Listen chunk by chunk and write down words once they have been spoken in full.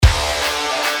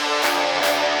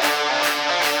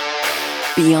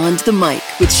Beyond the Mic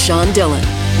with Sean Dillon.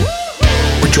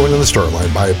 We're joined on the start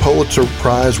line by a Pulitzer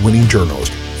Prize-winning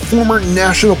journalist, former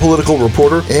national political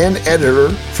reporter and editor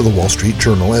for the Wall Street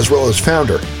Journal, as well as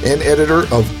founder and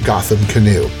editor of Gotham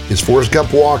Canoe. His Forrest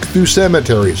Gump walk through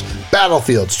cemeteries,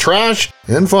 battlefields, trash,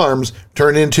 and farms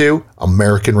turned into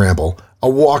American Ramble, a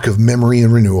walk of memory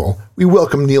and renewal. We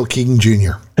welcome Neil King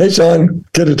Jr. Hey, Sean.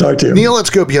 Good to talk to you. Neil, let's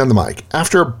go beyond the mic.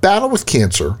 After a battle with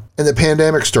cancer and the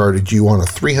pandemic started you on a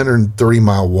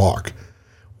 330-mile walk,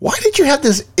 why did you have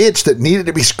this itch that needed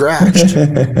to be scratched?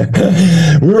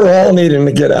 We were all needing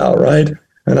to get out, right?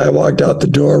 And I walked out the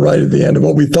door right at the end of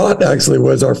what we thought actually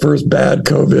was our first bad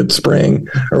COVID spring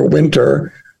or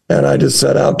winter. And I just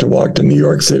set out to walk to New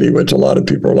York City, which a lot of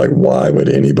people are like, why would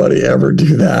anybody ever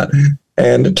do that?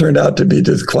 And it turned out to be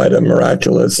just quite a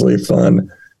miraculously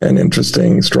fun and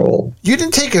interesting stroll. You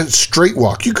didn't take a straight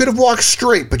walk. You could have walked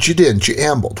straight, but you didn't. You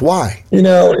ambled. Why?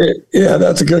 Yeah,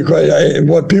 that's a good question.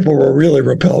 What people were really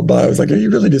repelled by was like, are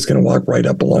you really just going to walk right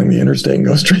up along the interstate and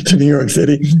go straight to New York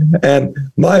City? And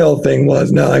my whole thing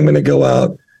was, no, I'm going to go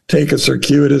out, take a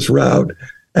circuitous route,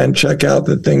 and check out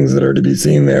the things that are to be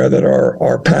seen there that are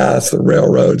our past, the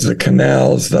railroads, the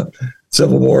canals, the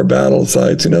Civil War battle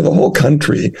sites, the whole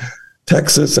country.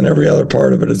 Texas and every other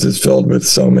part of it is just filled with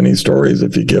so many stories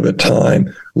if you give it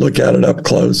time, look at it up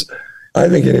close. I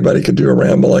think anybody could do a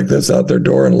ramble like this out their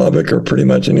door in Lubbock or pretty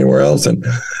much anywhere else. And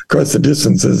of course, the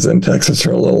distances in Texas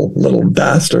are a little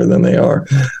vaster than they are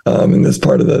in this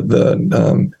part of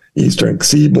the eastern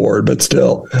seaboard, but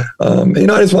still, I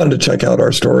just wanted to check out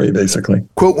our story, basically.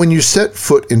 Quote, when you set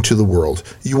foot into the world,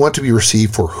 you want to be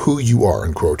received for who you are,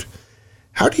 unquote.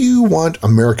 How do you want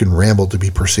American Ramble to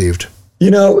be perceived?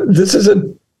 This is a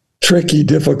tricky,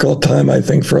 difficult time, I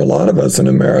think, for a lot of us in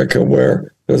America,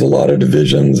 where there's a lot of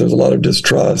divisions, there's a lot of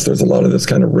distrust, there's a lot of this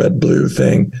kind of red-blue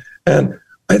thing. And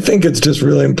I think it's just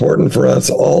really important for us,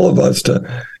 all of us,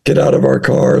 to get out of our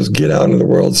cars, get out into the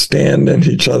world, stand in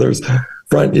each other's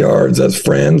front yards as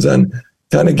friends, and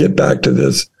kind of get back to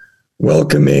this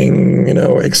welcoming,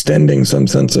 extending some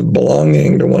sense of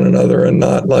belonging to one another and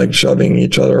not like shoving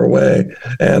each other away.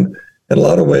 And in a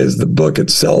lot of ways, the book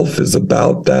itself is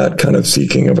about that kind of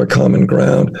seeking of a common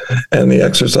ground. And the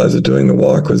exercise of doing the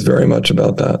walk was very much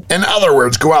about that. In other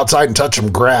words, go outside and touch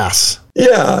some grass.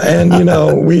 Yeah. And,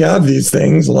 we have these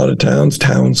things, a lot of towns,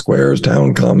 town squares,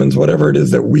 town commons, whatever it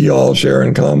is that we all share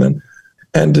in common.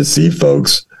 And to see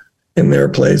folks in their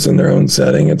place, in their own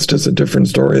setting, it's just a different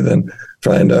story than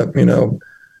trying to,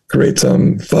 create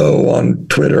some foe on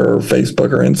Twitter or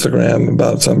Facebook or Instagram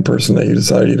about some person that you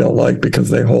decide you don't like because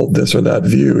they hold this or that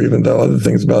view, even though other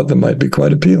things about them might be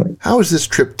quite appealing. How has this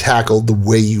trip tackled the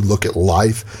way you look at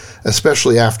life,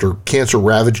 especially after cancer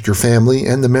ravaged your family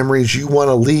and the memories you want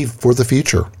to leave for the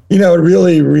future? It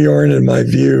really reoriented my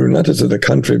view, not just of the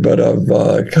country, but of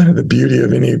kind of the beauty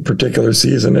of any particular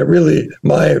season.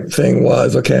 My thing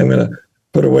was, okay, I'm going to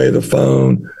put away the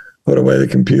phone, put away the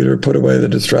computer, put away the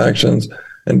distractions,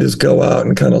 and just go out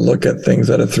and kind of look at things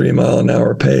at a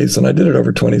 3-mile-an-hour pace. And I did it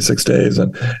over 26 days.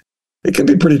 And it can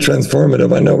be pretty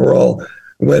transformative. I know we're all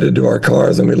wedded to our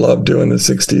cars and we love doing the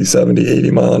 60, 70,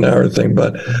 80-mile-an-hour thing,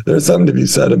 but there's something to be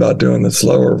said about doing the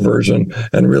slower version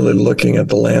and really looking at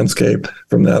the landscape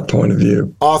from that point of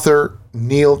view. Author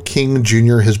Neil King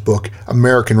Jr., his book,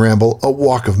 American Ramble, A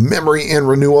Walk of Memory and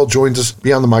Renewal, joins us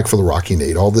beyond the mic for the Rocky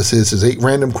Nate. All this is 8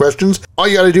 random questions. All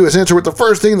you got to do is answer with the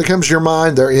first thing that comes to your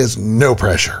mind. There is no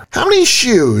pressure. How many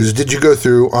shoes did you go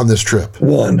through on this trip?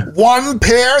 One. One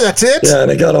pair? That's it? Yeah,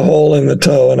 and it got a hole in the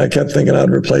toe, and I kept thinking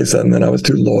I'd replace it, and then I was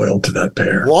too loyal to that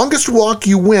pair. Longest walk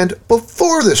you went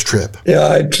before this trip? Yeah,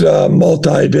 I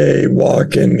multi-day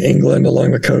walk in England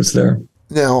along the coast there.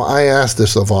 Now, I ask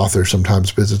this of authors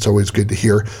sometimes because it's always good to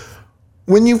hear.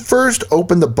 When you first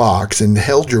opened the box and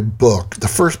held your book, the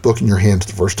first book in your hands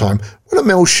the first time, what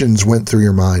emotions went through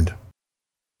your mind?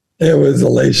 It was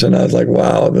elation. I was like,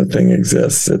 wow, the thing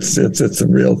exists. It's a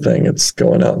real thing. It's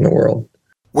going out in the world.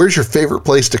 Where's your favorite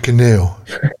place to canoe?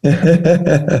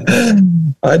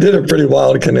 I did a pretty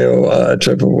wild canoe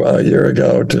trip a year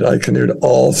ago. I canoed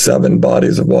all 7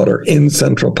 bodies of water in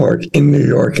Central Park in New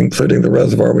York, including the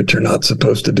reservoir, which you're not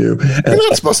supposed to do. You're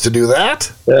not supposed to do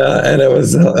that. Yeah, and it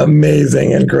was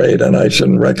amazing and great, and I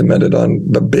shouldn't recommend it on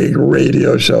the big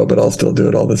radio show, but I'll still do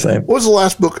it all the same. What was the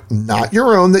last book, not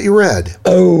your own, that you read?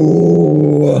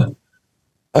 Oh,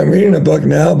 I'm reading a book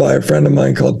now by a friend of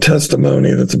mine called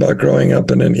Testimony that's about growing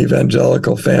up in an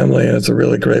evangelical family, and it's a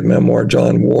really great memoir.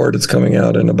 John Ward. It's coming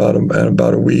out in about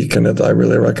a week, and I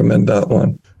really recommend that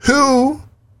one. Who,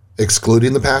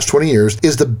 excluding the past 20 years,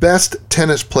 is the best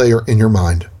tennis player in your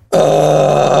mind?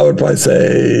 I would probably say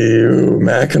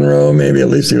McEnroe. Maybe at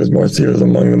least he was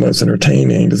among the most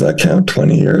entertaining. Does that count?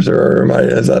 20 years, or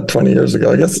is that 20 years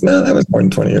ago? I guess no, that was more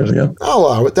than 20 years ago. I'll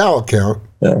allow it. That'll count.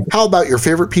 Yeah. How about your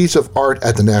favorite piece of art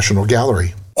at the National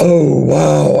Gallery? Oh,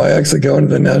 wow. I actually go into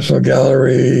the National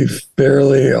Gallery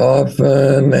fairly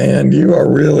often, and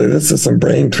this is some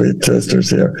brain twisters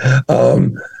here.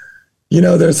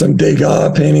 There's some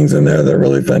Degas paintings in there that are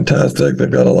really fantastic.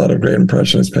 They've got a lot of great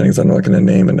Impressionist paintings. I'm not going to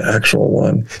name an actual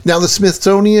one. Now, the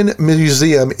Smithsonian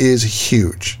Museum is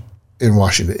huge in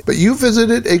Washington, but you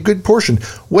visited a good portion.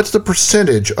 What's the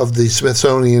percentage of the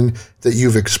Smithsonian that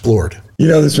you've explored?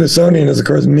 The Smithsonian is, of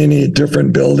course, many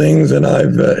different buildings, and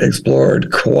I've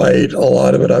explored quite a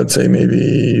lot of it. I would say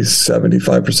maybe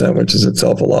 75%, which is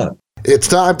itself a lot. It's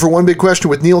time for One Big Question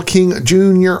with Neil King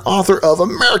Jr., author of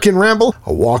American Ramble,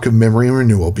 A Walk of Memory and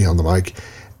Renewal Beyond the Mic.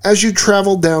 As you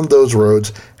traveled down those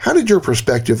roads, how did your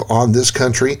perspective on this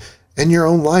country and your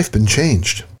own life been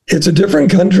changed? It's a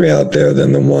different country out there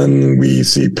than the one we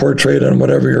see portrayed on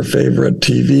whatever your favorite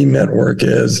TV network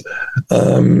is.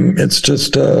 It's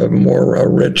just a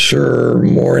richer,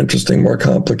 more interesting, more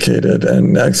complicated,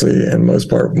 and actually, in most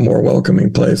part, more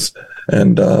welcoming place.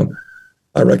 And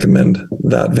I recommend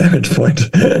that vantage point.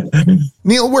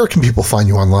 Neil, where can people find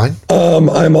you online?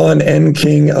 I'm on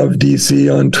NKing of DC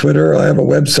on Twitter. I have a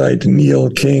website,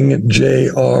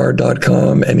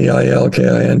 neilkingjr.com,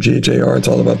 NEILKINGJR. It's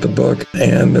all about the book.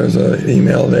 And there's an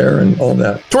email there and all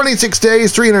that. 26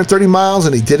 days, 330 miles,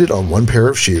 and he did it on one pair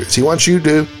of shoes. He wants you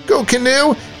to go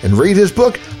canoe and read his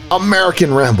book,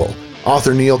 American Ramble.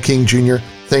 Author Neil King Jr.,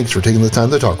 thanks for taking the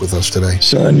time to talk with us today.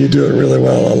 Sean, you do it really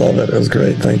well. I love it. It was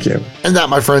great. Thank you. And that,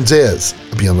 my friends, is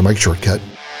a Beyond the Mic shortcut.